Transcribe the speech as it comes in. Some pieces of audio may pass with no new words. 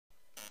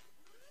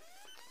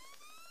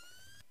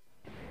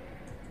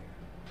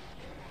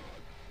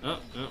Oh,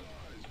 no.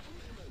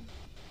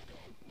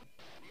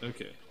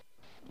 Okay.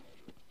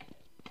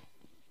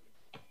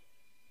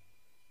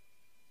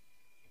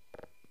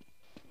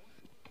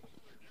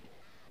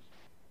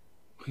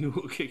 We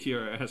will kick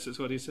your ass, is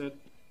what he said.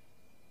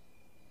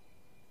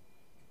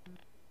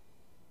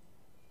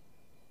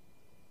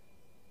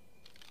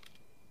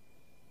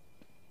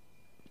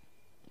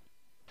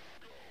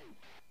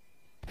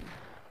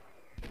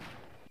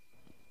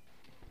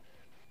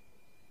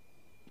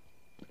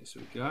 Okay, so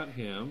we got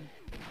him.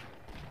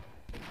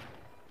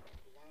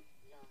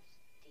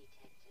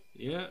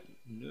 Yeah,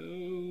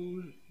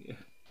 no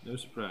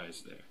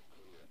surprise there.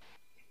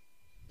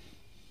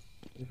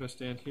 If I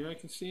stand here, I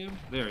can see him.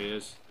 There he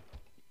is.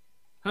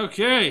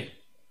 Okay,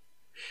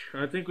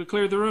 I think we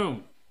cleared the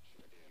room.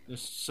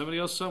 There's somebody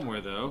else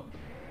somewhere, though.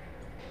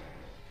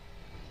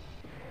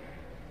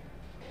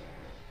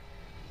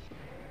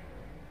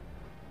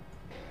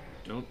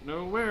 Don't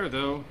know where,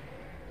 though.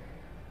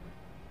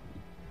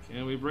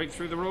 Can we break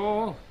through the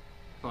wall?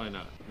 Probably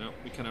not. No,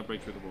 we cannot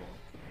break through the wall.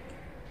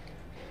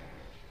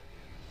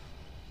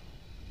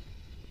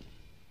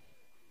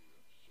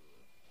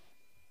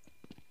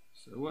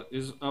 So what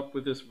is up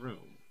with this room?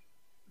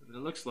 It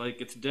looks like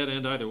it's dead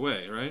end either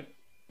way, right?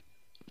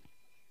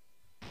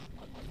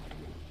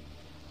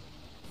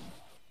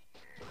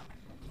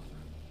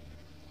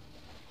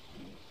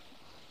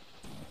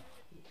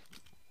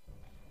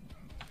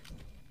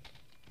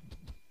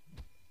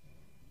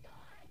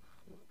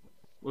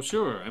 Well,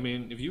 sure. I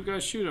mean, if you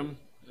guys shoot him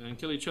and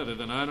kill each other,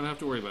 then I don't have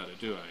to worry about it,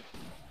 do I?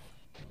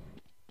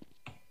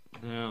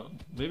 Now,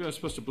 maybe I'm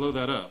supposed to blow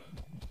that up.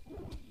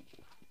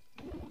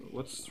 But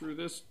what's through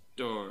this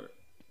door?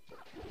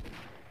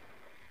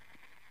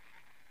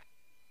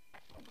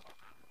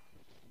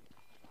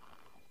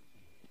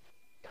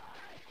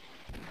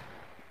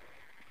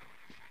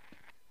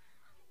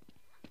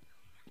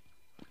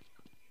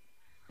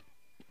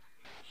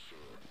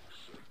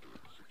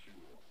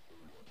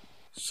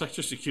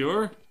 Sector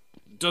secure?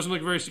 Doesn't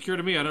look very secure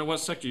to me. I don't know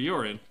what sector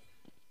you're in.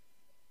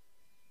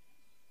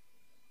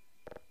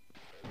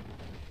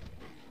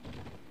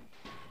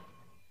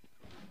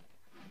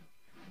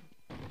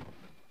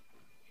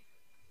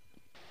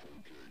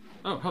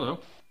 Oh, hello.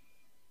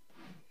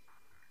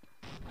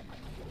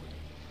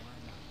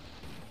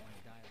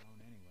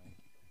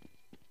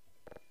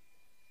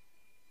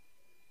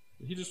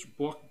 Did he just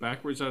walk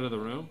backwards out of the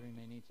room? We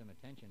may need some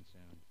attention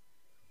soon.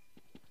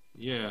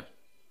 Yeah.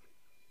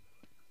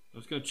 I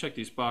was gonna check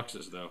these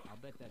boxes, though. I'll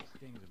bet that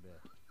stings a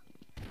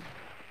bit.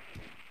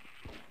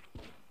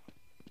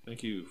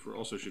 Thank you for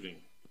also shooting.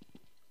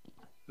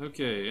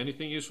 Okay,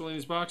 anything useful in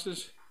these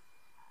boxes?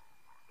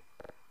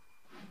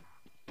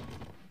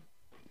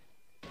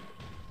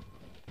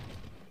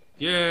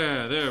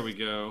 Yeah, there we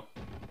go.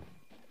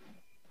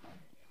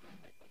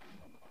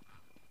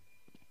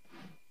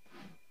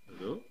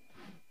 Hello?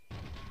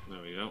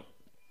 There we go.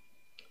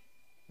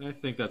 I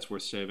think that's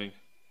worth saving.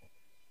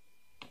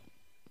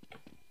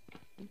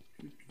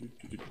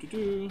 Thank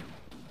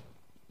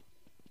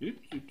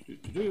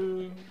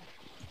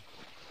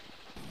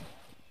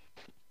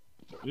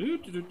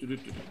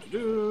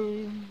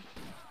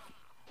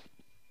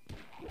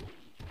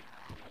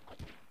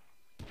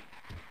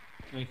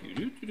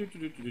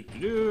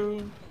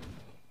you.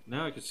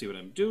 Now I can see what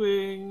I'm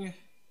doing.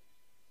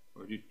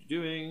 Or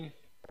doing.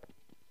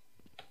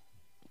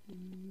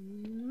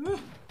 Did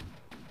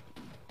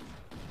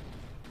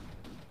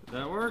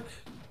that work?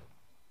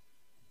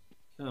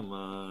 Come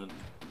on.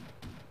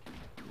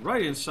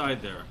 Right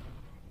inside there.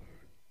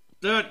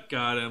 That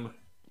got him.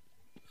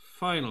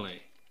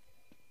 Finally.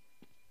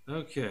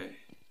 Okay.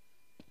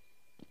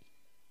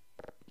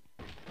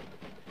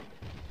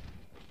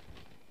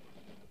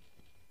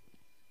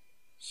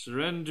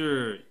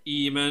 Surrender,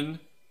 Eamon.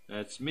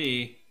 That's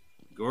me,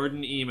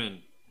 Gordon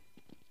Eamon.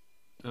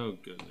 Oh,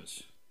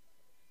 goodness.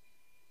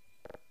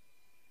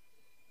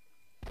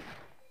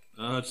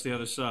 Oh, it's the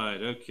other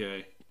side.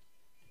 Okay.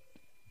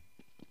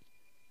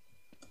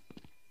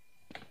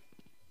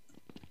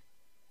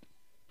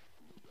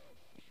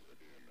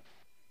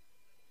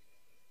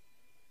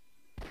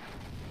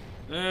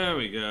 There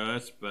we go.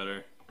 That's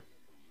better.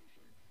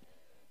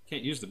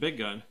 Can't use the big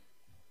gun.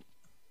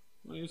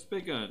 I'll use the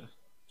big gun.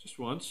 Just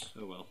once?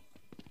 Oh well.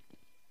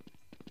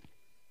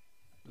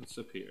 What's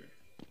up here?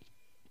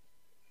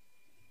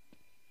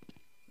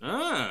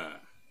 Ah!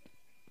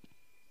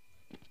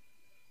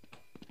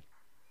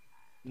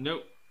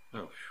 Nope.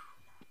 Oh.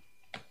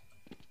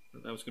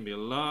 That was going to be a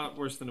lot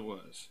worse than it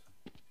was.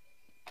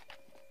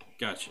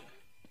 Gotcha.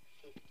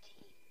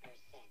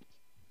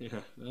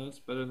 Yeah, that's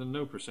better than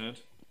no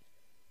percent.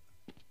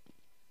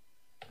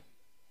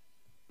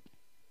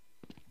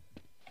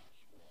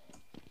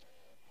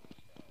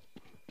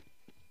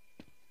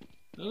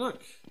 Oh,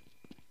 look.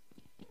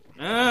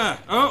 Ah!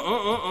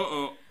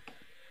 Oh.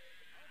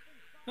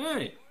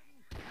 Hey!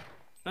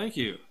 Thank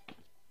you.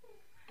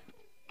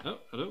 Oh,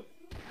 hello.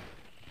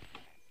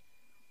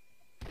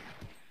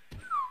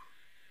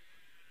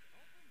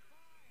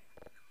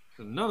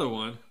 Another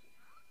one.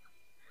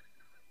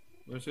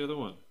 Where's the other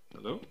one?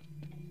 Hello?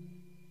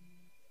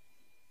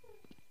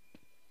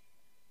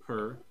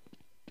 purr.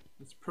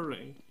 It's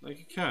purring like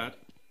a cat.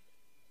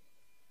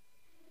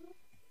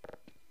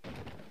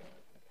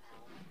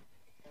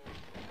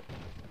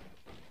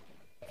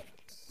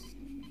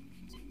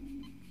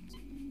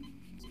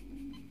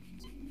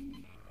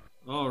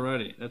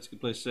 Alrighty, that's a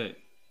good place to save.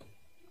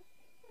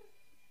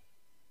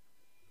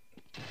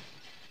 Let's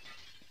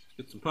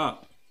get some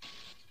pop.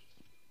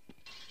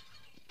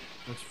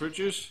 That's fruit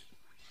juice?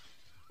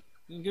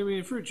 Didn't give me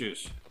any fruit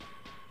juice.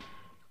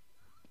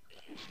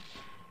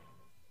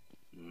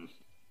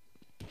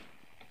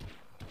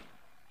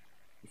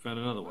 We found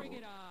another one. Bring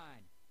it on.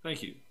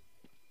 Thank you.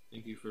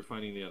 Thank you for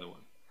finding the other one.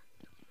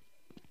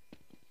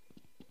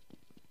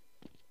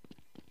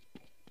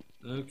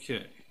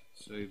 Okay,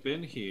 so we've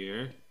been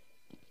here.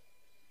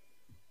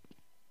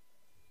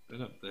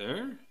 Been up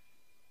there?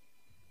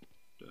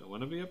 Do I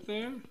want to be up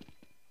there?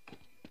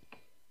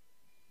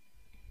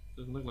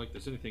 Doesn't look like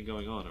there's anything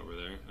going on over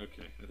there.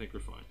 Okay, I think we're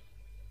fine.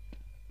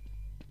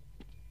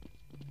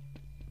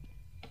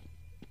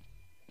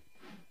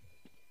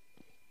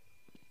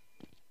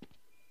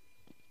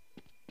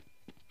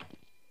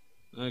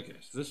 Okay,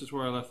 so this is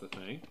where I left the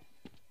thing.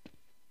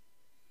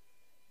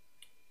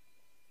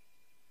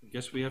 I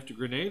guess we have to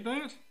grenade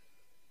that?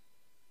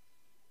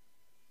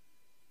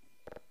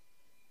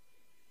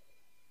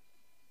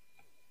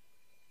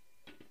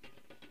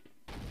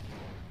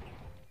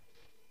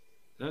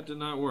 That did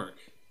not work.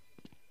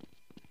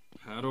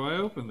 How do I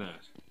open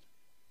that?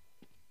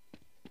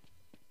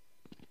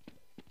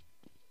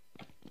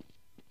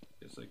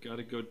 Guess I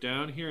gotta go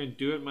down here and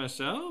do it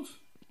myself?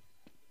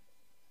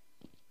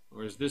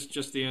 Or is this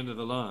just the end of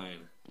the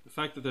line? The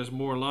fact that there's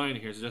more line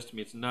here suggests to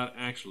me it's not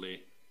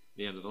actually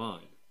the end of the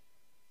line.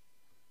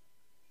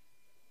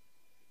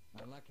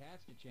 Our luck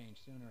has to change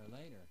sooner or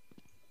later.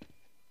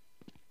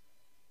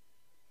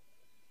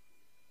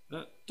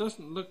 That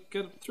doesn't look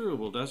get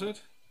throughable, does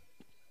it?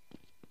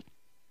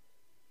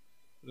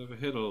 Bit of a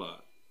hit a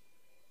lot.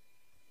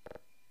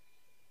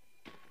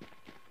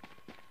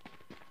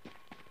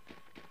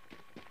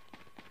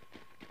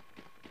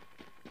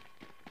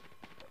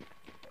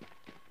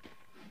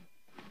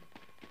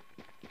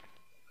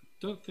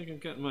 Don't think I'm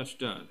getting much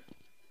done.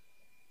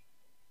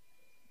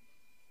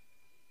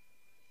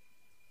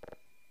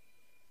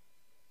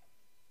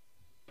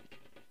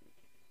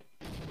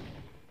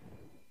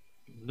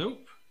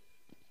 Nope.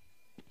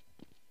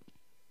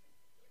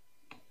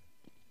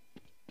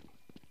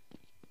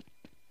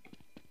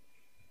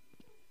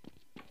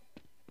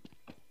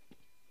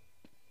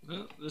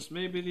 Well, this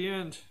may be the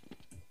end.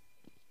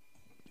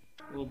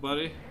 Little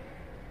buddy.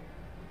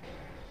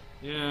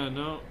 Yeah,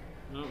 no,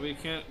 we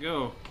can't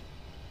go.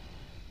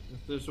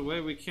 If there's a way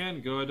we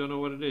can go, I don't know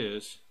what it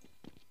is.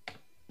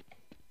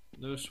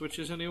 No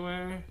switches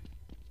anywhere?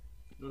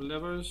 No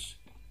levers?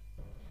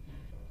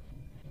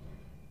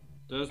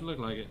 Doesn't look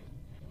like it.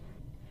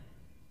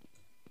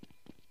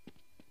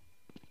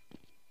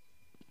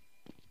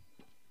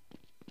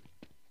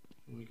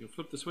 We can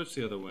flip the switch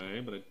the other way,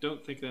 but I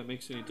don't think that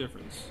makes any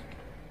difference.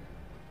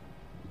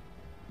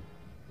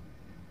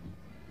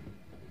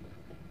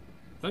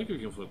 I think we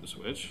can flip the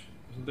switch.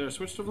 Isn't there a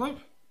switch to flip?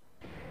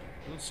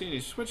 I don't see any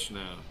switch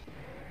now.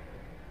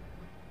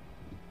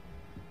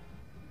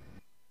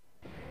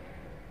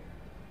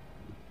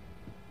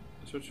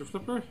 Switch your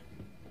flipper?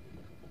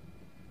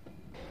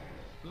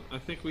 Well, I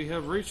think we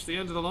have reached the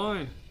end of the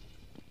line.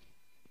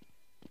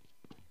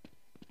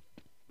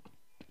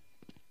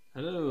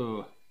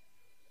 Hello.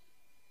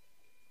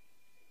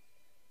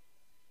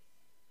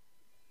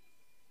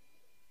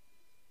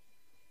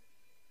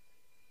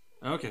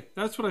 Okay,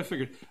 that's what I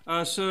figured.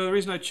 So the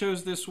reason I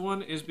chose this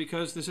one is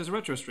because this is a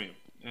retro stream.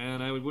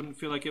 And I wouldn't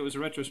feel like it was a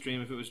retro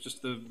stream if it was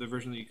just the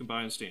version that you can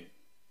buy on Steam.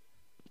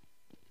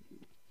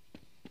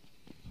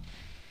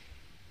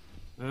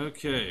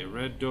 Okay,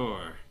 red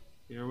door.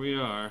 Here we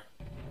are.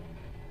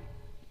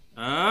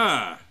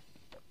 Ah!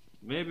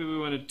 Maybe we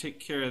want to take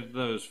care of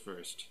those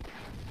first.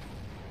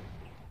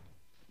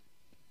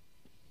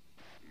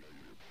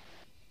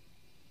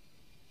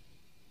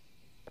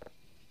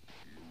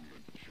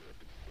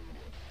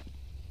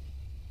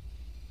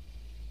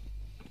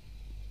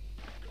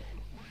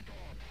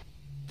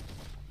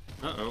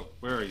 Uh-oh,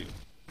 where are you?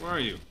 Where are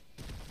you?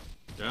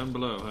 Down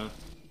below, huh?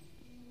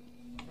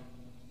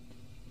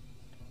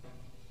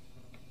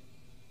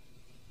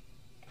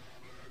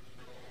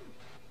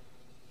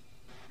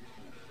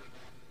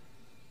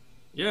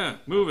 Yeah,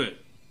 move it.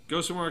 Go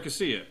somewhere I can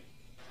see it.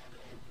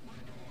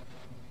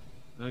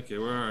 Okay,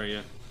 where are you?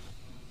 Is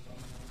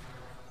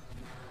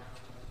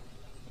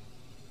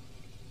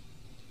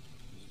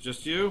it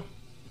just you?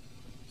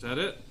 Is that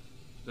it?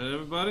 Is that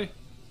everybody?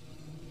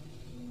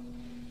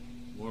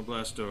 More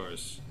blast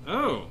doors.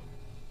 Oh!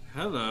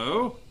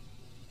 Hello!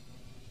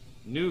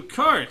 New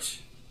cart!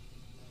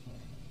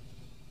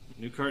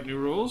 New cart, new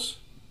rules?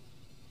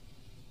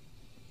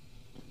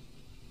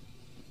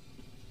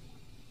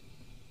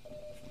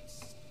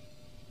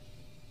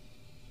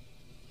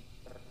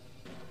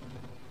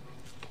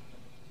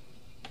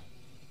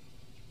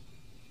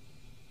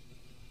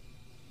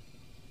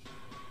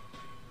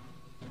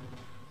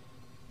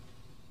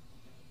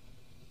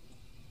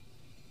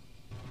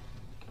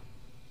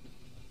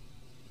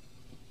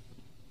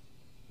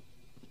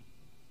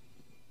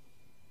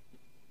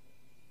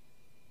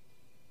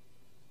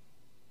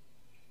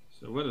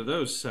 So what do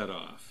those set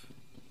off?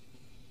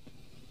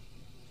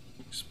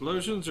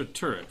 Explosions or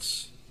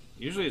turrets?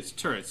 Usually it's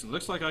turrets. It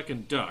looks like I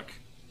can duck.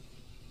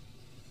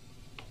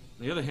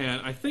 On the other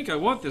hand, I think I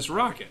want this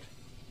rocket.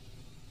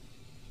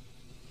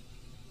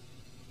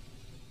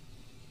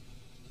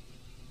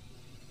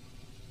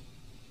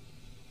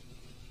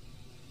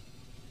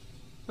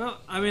 Well,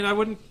 I mean, I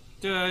wouldn't.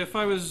 If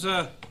I was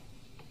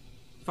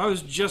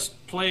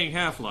just playing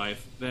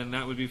Half-Life, then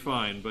that would be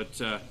fine.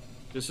 But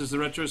this is the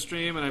retro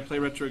stream, and I play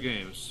retro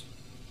games.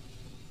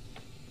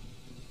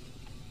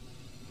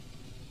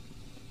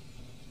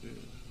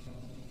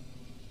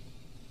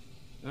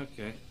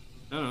 Okay.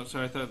 No,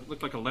 sorry. I thought it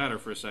looked like a ladder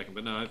for a second,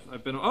 but no,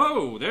 I've been.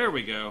 Oh, there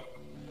we go.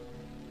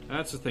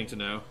 That's the thing to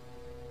know.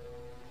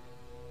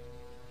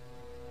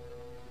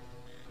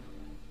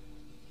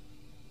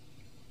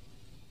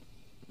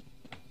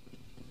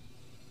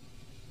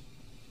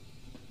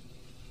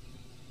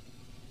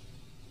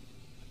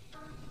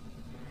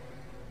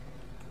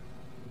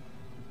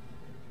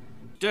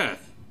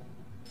 Death.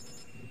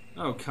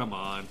 Oh, come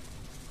on.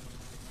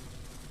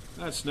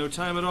 That's no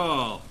time at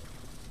all.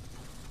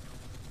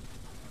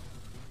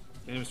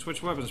 Can't even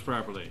switch weapons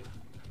properly.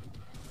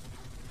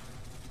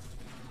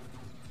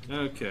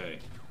 Okay.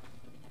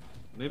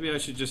 Maybe I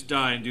should just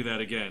die and do that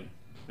again.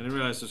 I didn't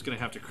realize I was going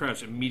to have to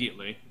crouch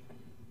immediately.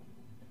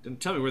 Didn't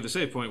tell me where the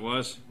save point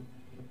was.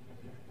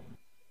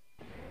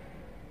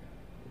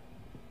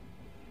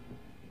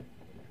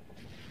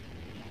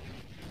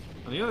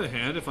 On the other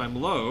hand, if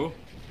I'm low,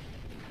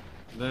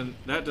 then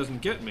that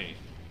doesn't get me.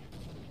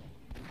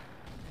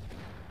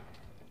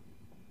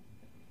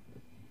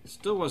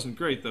 Still wasn't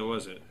great though,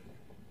 was it?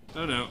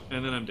 Oh no,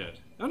 and then I'm dead.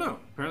 Oh no,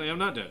 apparently I'm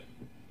not dead.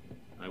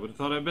 I would have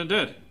thought I'd been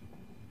dead.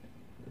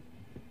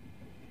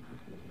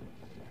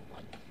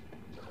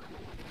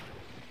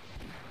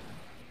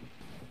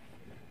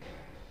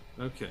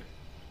 Okay.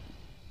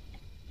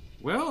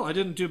 Well, I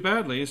didn't do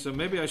badly, so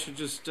maybe I should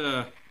just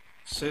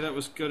say that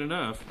was good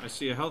enough. I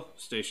see a health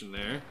station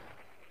there.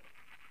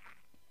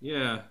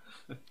 Yeah.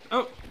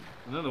 Oh,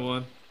 another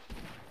one.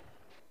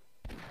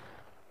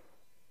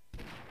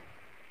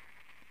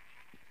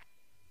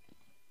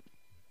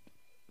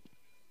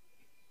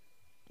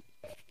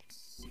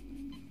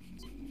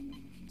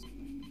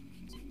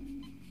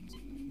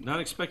 Not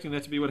expecting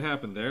that to be what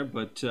happened there,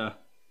 but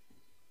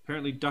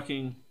apparently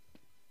ducking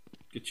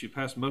gets you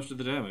past most of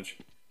the damage.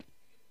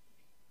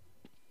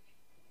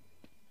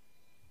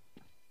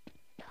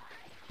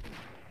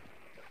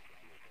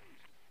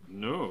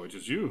 No, it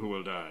is you who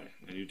will die,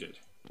 and you did.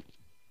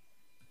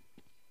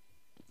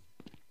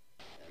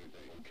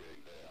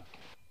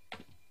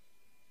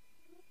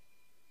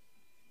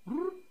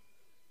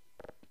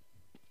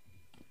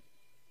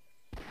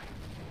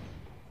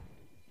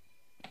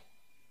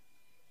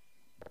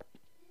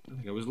 I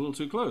think I was a little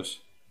too close.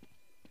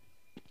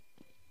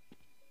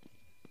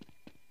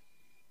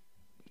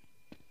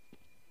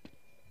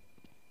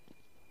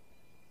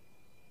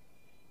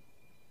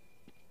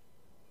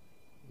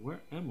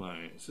 Where am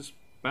I? Is this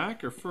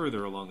back or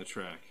further along the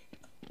track?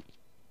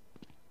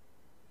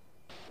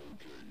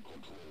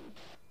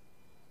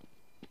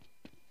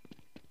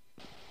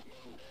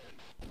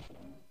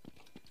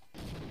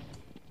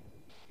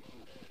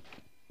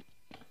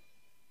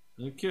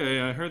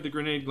 Okay, I heard the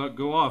grenade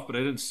go off, but I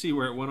didn't see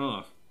where it went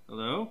off.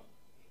 Hello?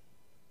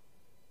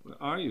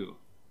 Where are you?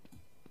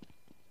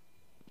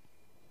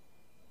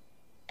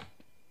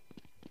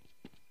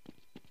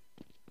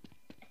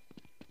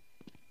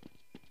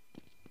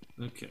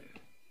 Okay.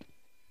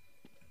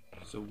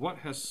 So what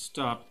has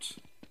stopped?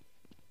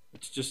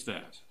 It's just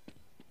that.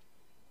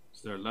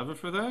 Is there a lever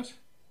for that?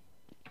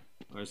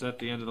 Or is that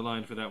the end of the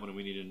line for that one and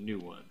we need a new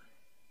one?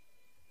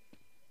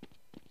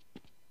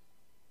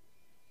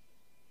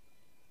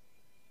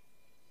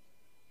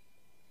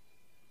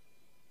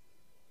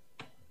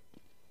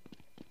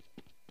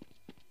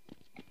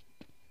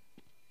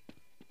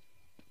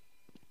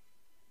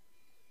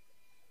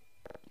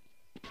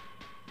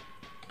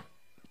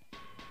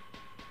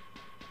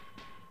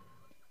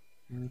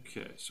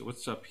 Okay, so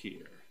what's up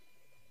here?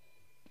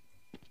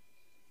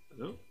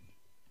 Hello?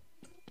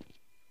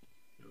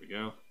 There we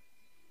go.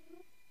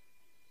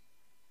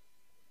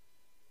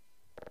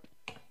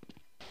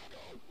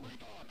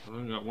 I've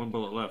only got one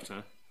bullet left,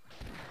 huh?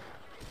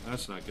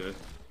 That's not good.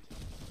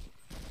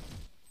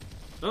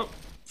 Oh!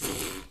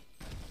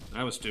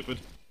 That was stupid.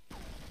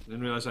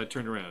 Didn't realize I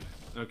turned around.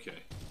 Okay.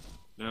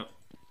 No.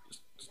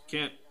 Just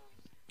can't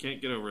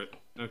get over it.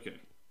 Okay.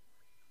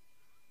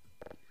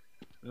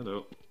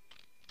 Hello.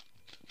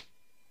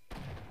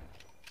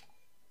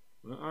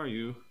 Where are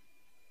you?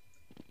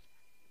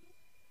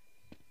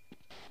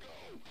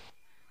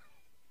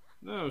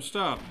 No,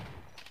 stop.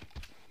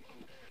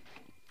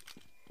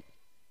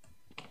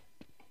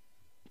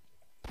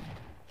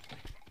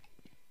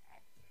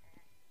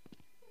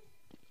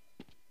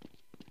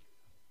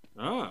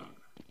 Ah.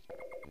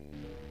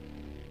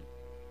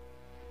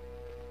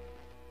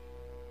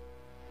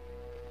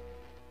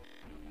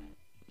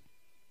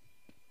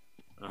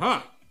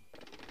 Aha.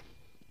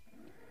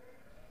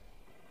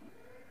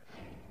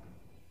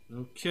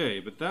 Okay,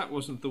 but that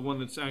wasn't the one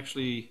that's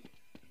actually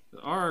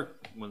our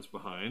one's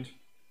behind.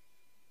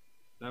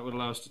 That would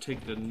allow us to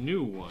take the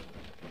new one.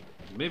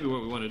 Maybe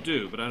what we want to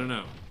do, but I don't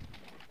know.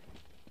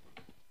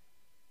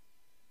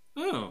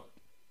 Oh.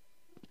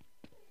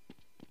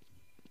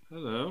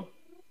 Hello.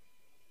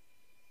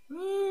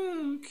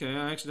 Oh, okay,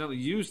 I accidentally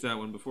used that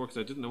one before because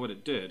I didn't know what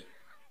it did.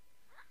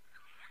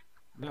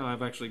 Now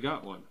I've actually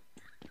got one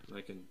that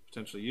I can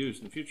potentially use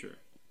in the future.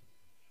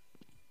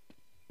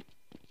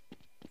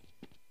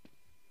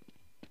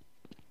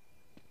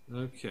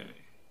 Okay.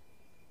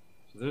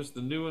 So there's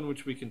the new one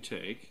which we can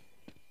take.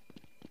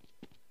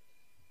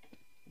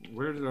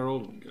 Where did our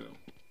old one go?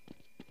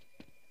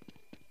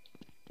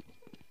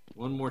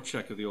 One more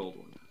check of the old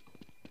one.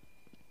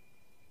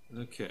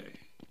 Okay.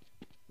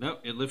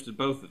 Nope, it lifted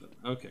both of them.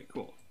 Okay,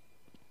 cool.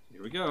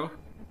 Here we go.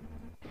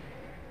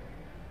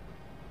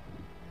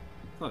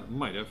 Thought it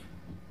might have.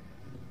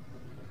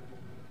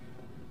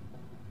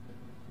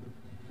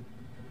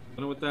 I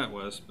don't know what that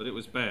was, but it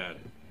was bad.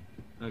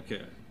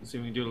 Okay, let's see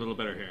if we can do a little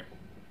better here.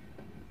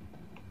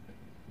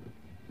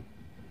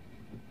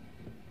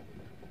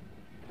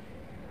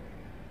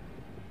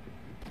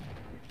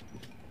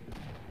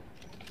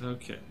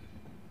 Okay.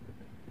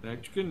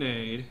 Back to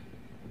grenade.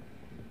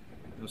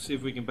 We'll see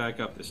if we can back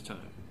up this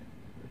time.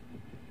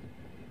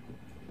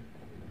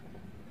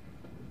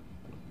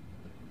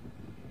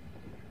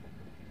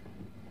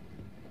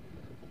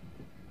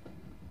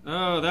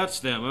 Oh, that's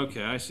them.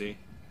 Okay, I see.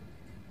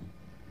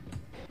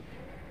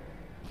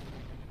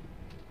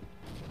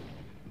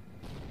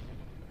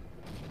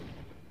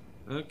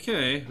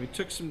 Okay, we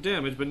took some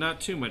damage, but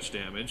not too much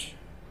damage.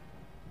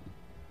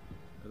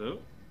 Hello?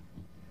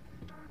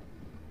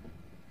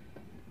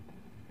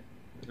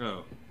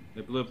 Oh,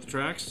 they blew up the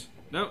tracks?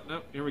 No,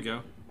 no, here we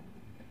go.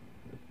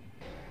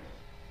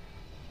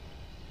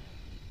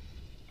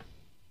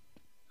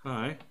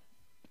 Hi.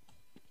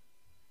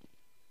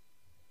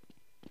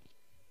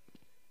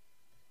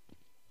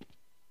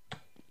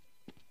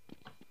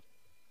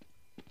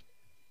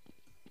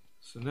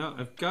 So now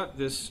I've got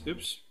this,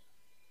 oops.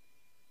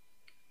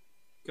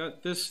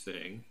 Got this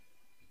thing.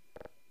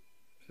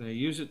 Can I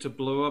use it to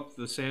blow up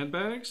the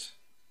sandbags?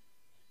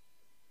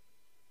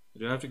 Or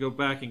do I have to go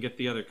back and get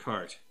the other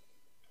cart?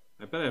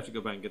 I bet I have to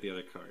go back and get the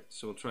other cart,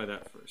 so we'll try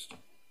that first.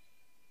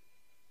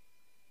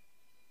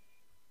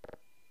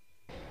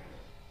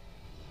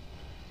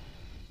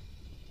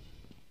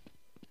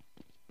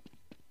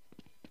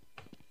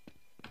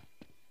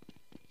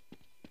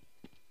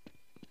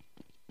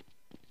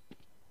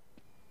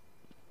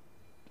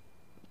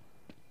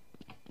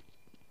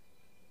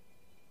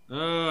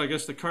 Oh, I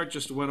guess the cart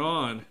just went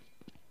on,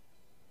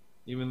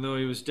 even though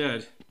he was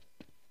dead.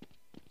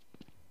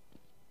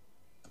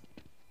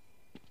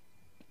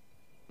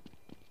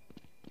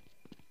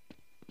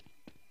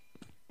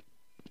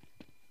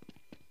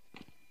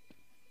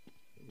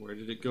 Where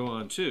did it go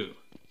on to?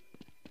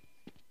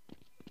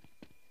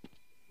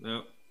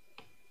 No.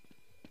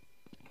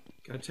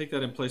 Gotta take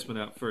that emplacement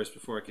out first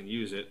before I can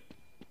use it.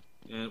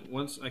 And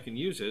once I can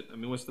use it, I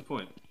mean, what's the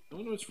point? I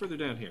wonder what's further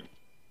down here.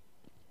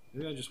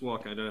 Maybe I just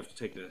walk and I don't have to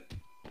take the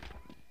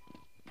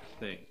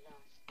thing.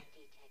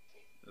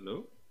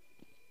 Hello?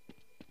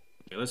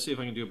 Okay, let's see if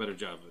I can do a better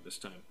job of it this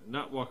time. And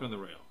not walk on the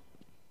rail.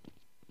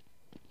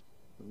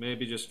 Or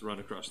maybe just run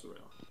across the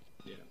rail.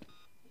 Yeah.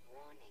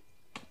 Warning.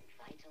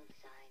 Vital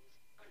signs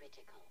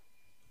critical.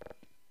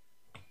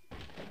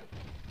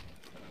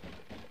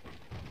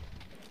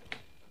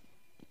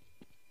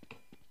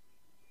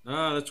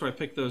 Ah, that's where I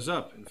picked those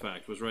up, in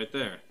fact, was right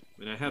there. I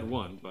mean, I had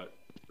one, but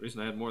the reason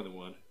I had more than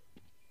one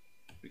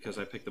because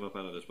I picked them up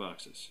out of those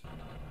boxes.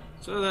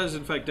 So that is,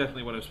 in fact,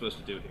 definitely what I'm supposed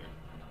to do here.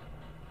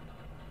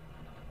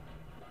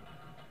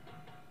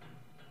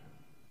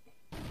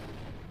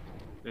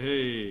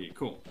 Hey,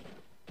 cool.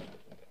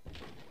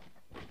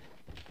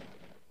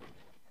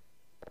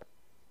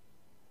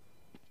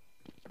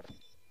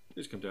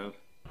 Please come down.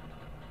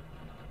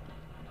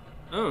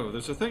 Oh,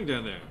 there's a thing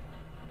down there.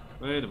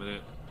 Wait a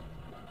minute.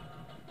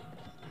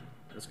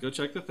 Let's go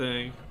check the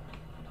thing.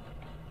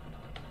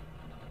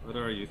 What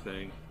are you,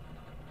 thing?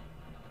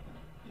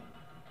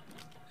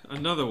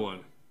 Another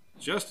one.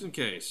 Just in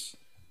case.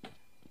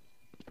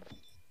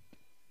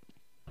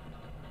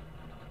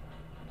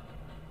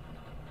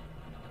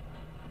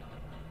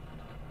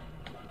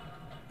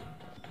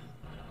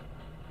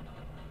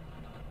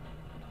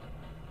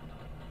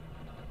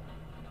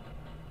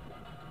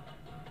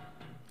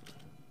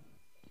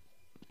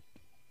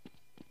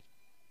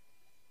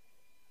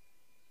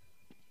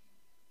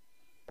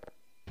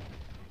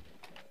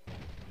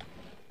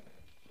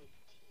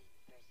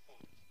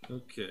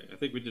 Okay, I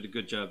think we did a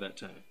good job that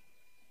time.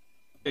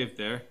 Saved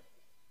there.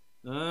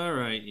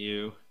 Alright,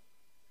 you.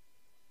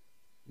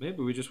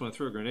 Maybe we just want to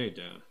throw a grenade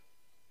down.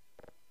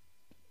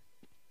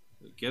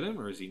 Did we get him,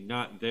 or is he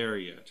not there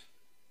yet?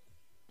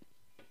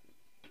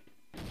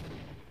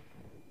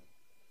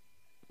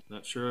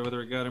 Not sure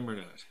whether I got him or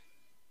not.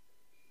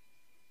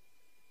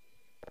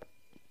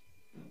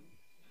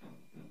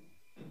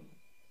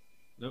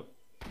 Nope.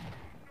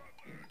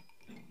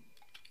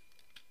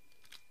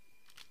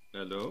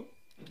 Hello?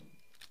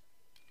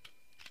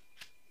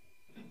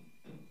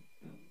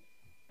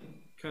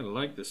 Kind of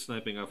like this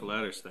sniping off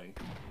ladders thing.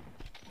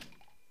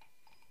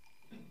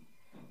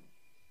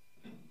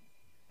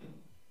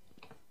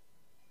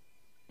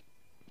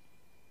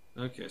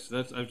 Okay, so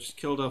that's I've just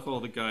killed off all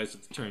the guys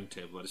at the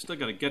turntable, but I still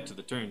got to get to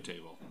the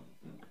turntable.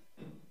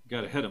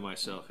 Got ahead of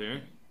myself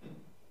here.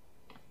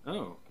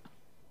 Oh.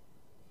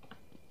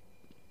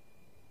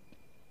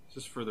 Is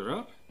this further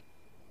up?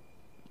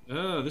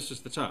 Oh, this is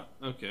the top.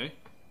 Okay.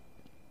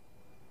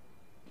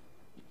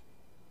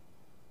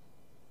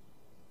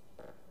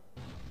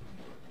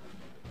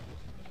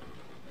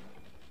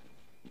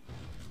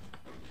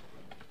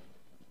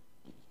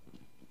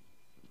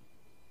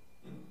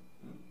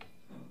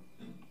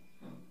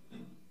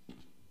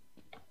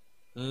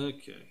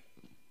 Okay.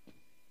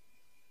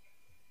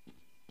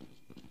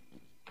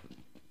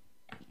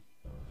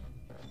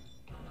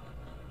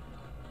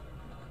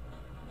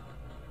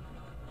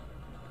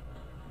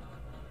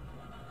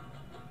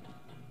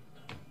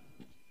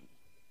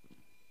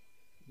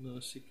 No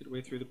secret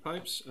way through the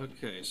pipes.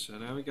 Okay, so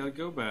now we gotta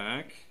go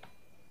back.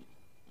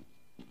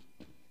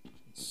 And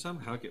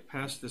somehow get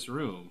past this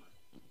room.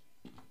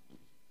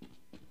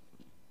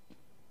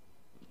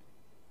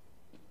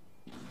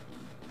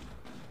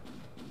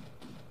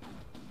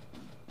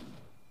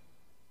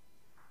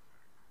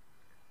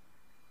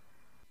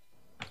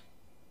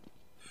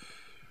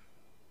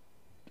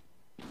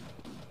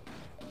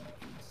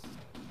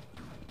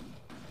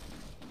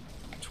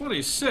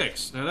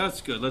 $26. Now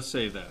that's good. Let's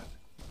save that.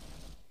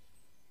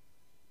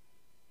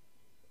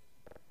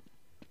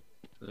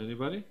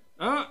 Anybody?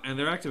 Oh, and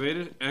they're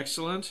activated.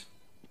 Excellent.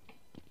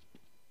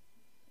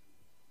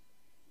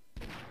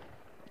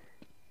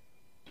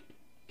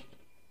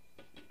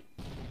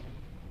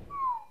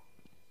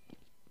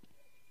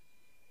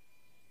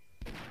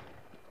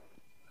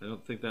 I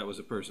don't think that was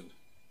a person.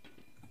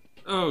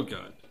 Oh,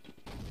 God.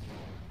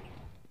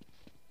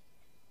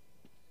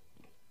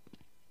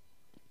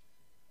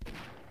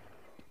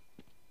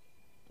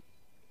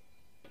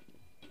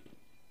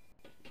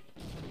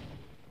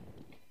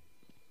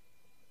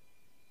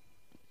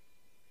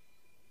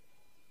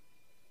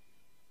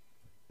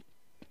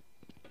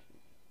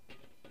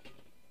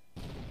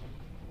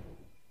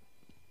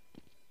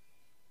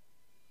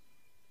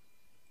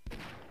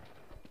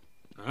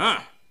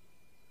 Ah!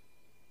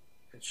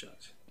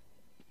 Headshot.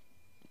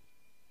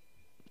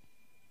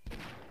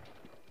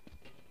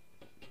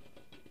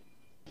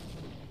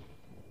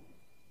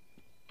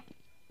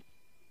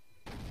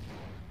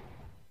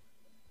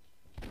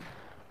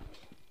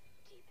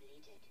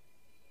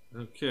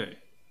 Okay.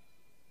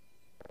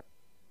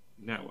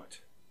 Now what?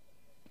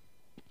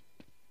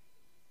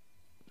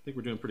 I think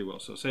we're doing pretty well,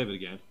 so save it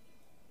again.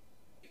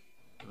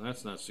 Well,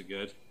 that's not so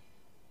good.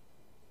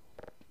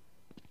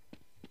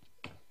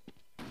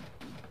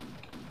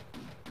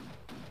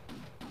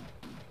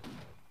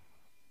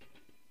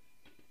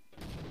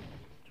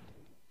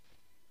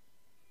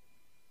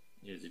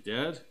 Is he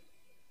dead?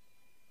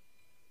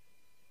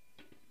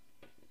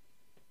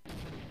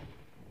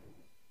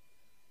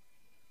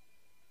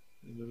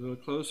 Maybe a little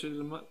closer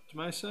to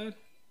my side?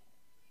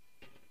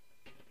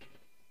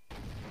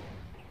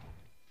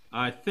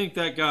 I think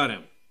that got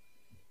him.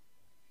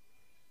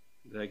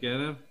 Did that get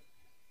him?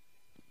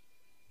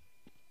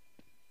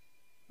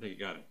 I think it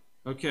got him.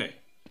 Okay.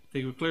 I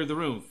think we cleared the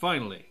room,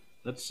 finally.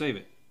 Let's save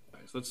it. All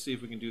right, so let's see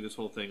if we can do this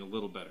whole thing a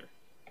little better.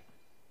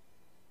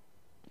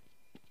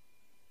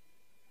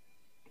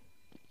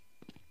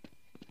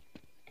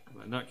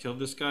 Have I not killed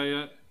this guy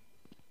yet?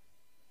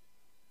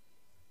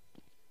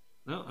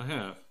 No, I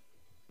have.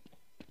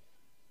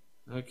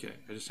 Okay,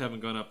 I just haven't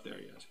gone up there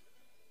yet.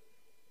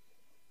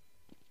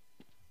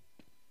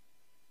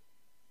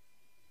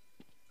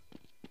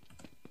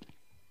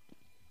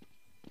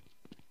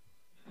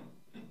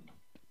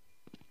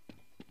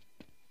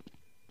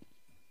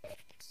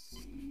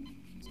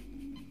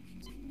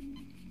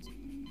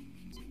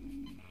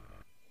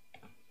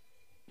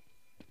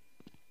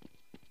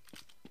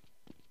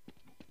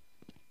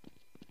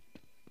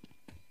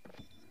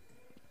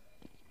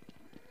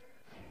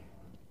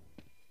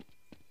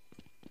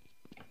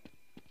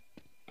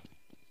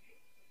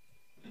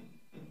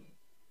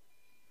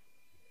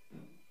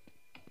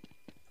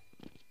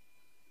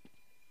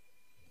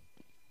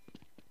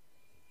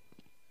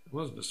 There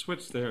wasn't a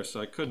switch there,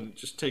 so I couldn't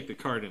just take the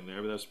card in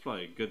there, but that's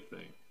probably a good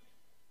thing.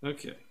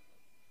 Okay.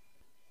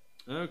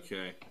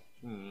 Okay.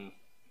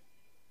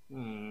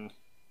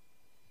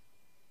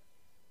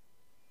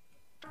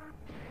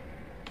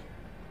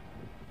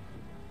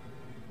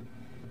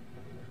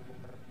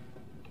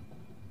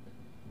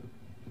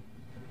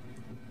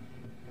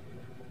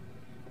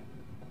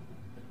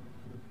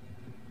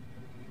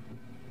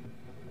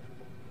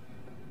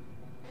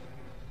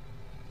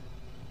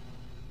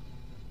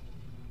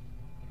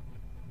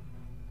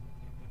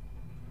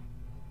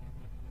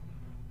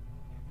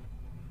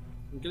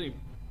 I'm getting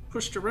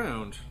pushed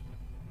around.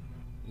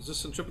 Is this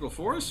centripetal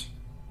force?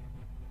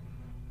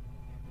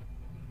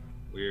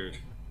 Weird.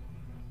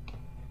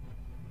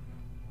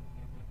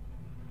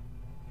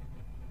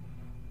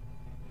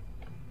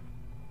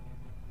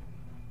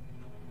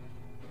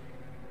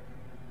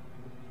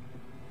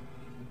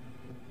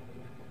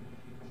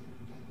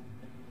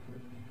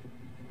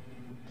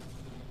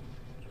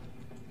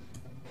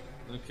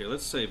 Okay,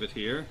 let's save it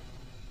here.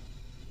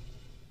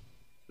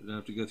 I don't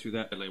have to go through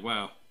that. Like,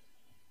 wow.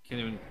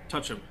 Can't even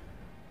touch them.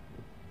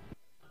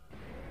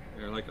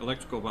 They're like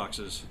electrical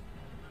boxes.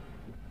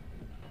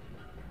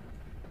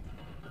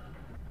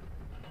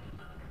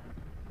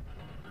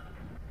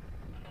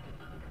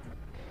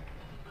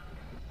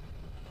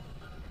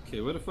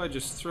 Okay, what if I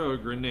just throw a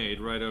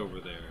grenade right over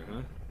there,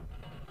 huh?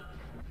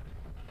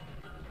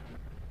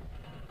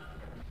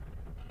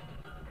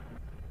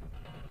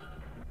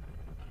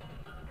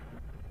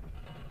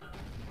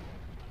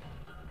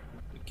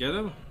 Get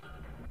him?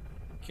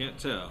 Can't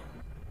tell.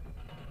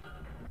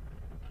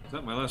 Is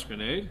that my last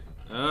grenade?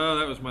 Oh,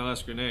 that was my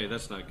last grenade.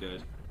 That's not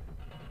good.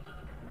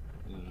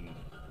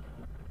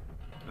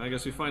 I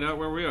guess we find out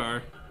where we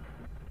are.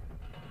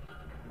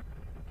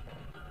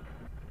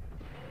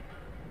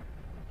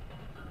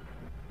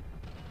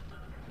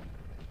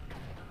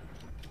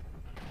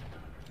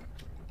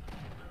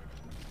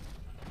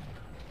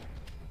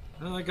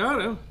 Well, I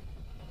got him.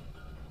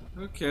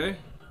 Okay.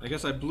 I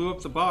guess I blew up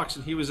the box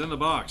and he was in the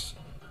box.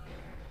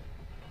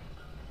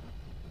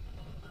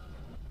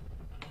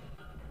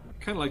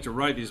 I kind of like to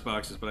ride these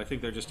boxes, but I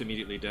think they're just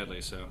immediately deadly,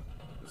 so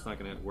it's not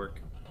going to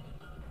work.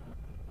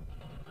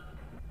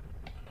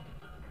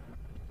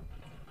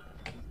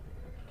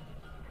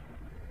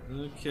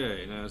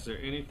 Okay, now is there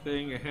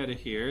anything ahead of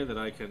here that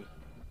I can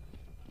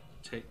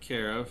take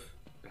care of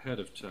ahead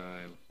of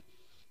time?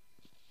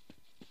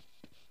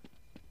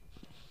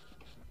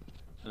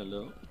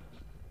 Hello?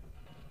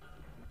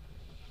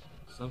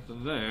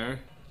 Something there.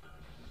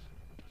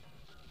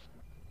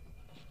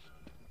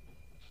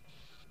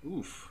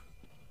 Oof.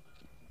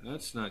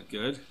 That's not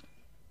good.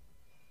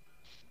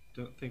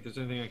 Don't think there's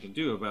anything I can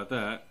do about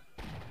that.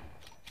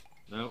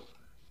 Nope.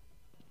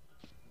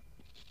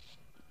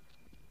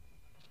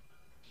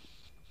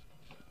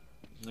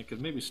 I could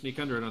maybe sneak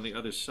under it on the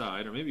other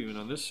side, or maybe even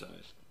on this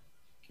side.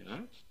 Can I?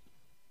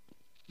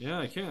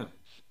 Yeah, I can.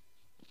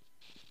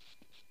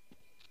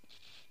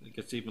 It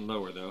gets even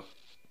lower, though.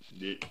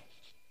 Yeah.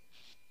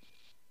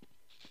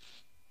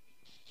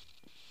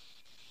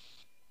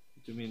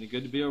 Do me any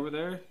good to be over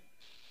there?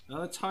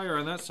 No, it's higher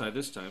on that side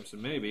this time, so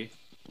maybe.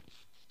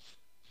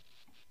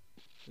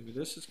 Maybe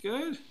this is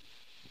good?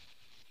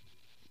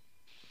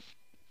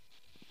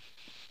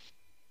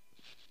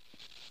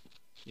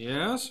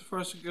 Yeah, so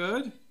far so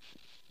good.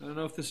 I don't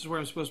know if this is where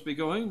I'm supposed to be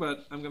going,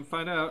 but I'm going to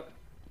find out.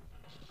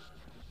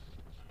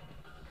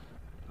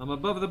 I'm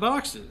above the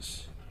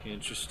boxes.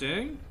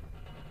 Interesting.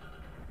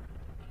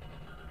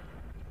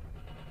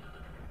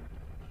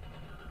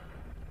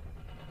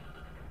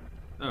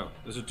 Oh,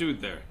 there's a dude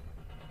there.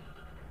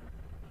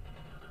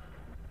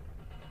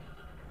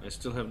 I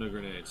still have no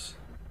grenades.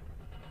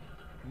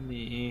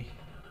 Me.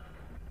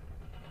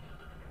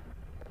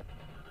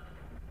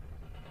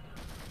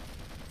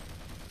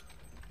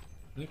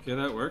 Okay,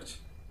 that worked.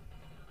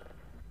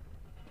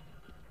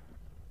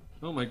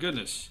 Oh my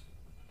goodness.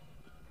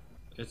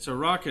 It's a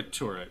rocket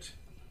turret.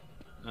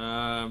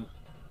 Can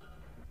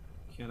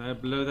I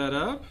blow that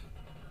up?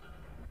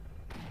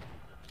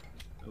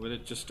 Or would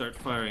it just start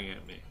firing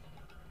at me?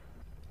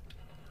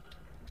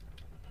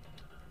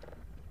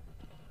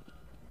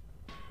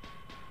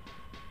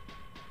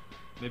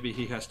 Maybe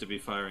he has to be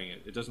firing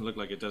it. It doesn't look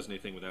like it does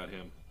anything without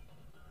him.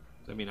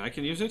 Does that mean I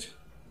can use it?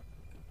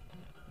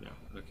 No,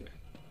 okay.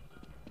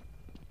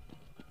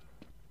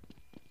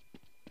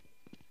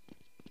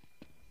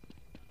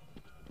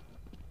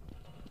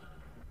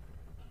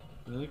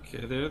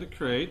 Okay, there are the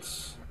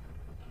crates.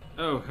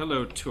 Oh,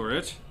 hello,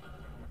 turret.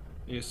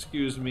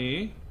 Excuse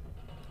me.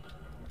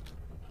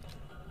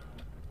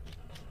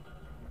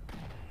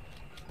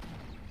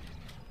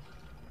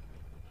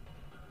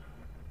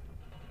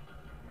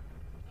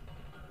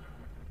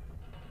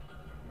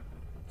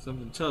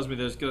 Something tells me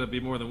there's got to be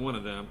more than one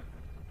of them.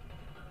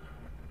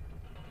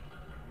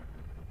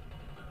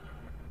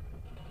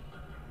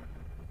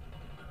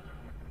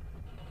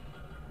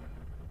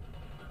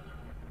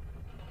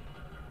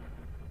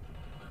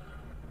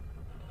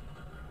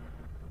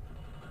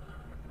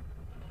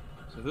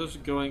 So those are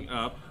going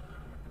up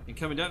and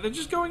coming down. They're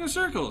just going in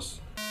circles.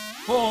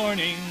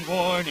 Warning,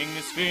 warning,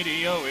 this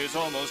video is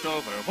almost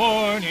over.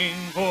 Warning,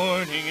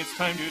 warning, it's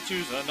time to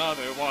choose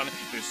another one.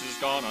 This has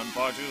gone on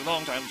far too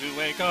long, time to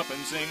wake up and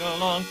sing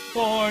along.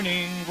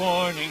 Warning,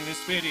 warning,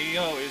 this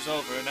video is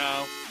over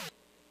now.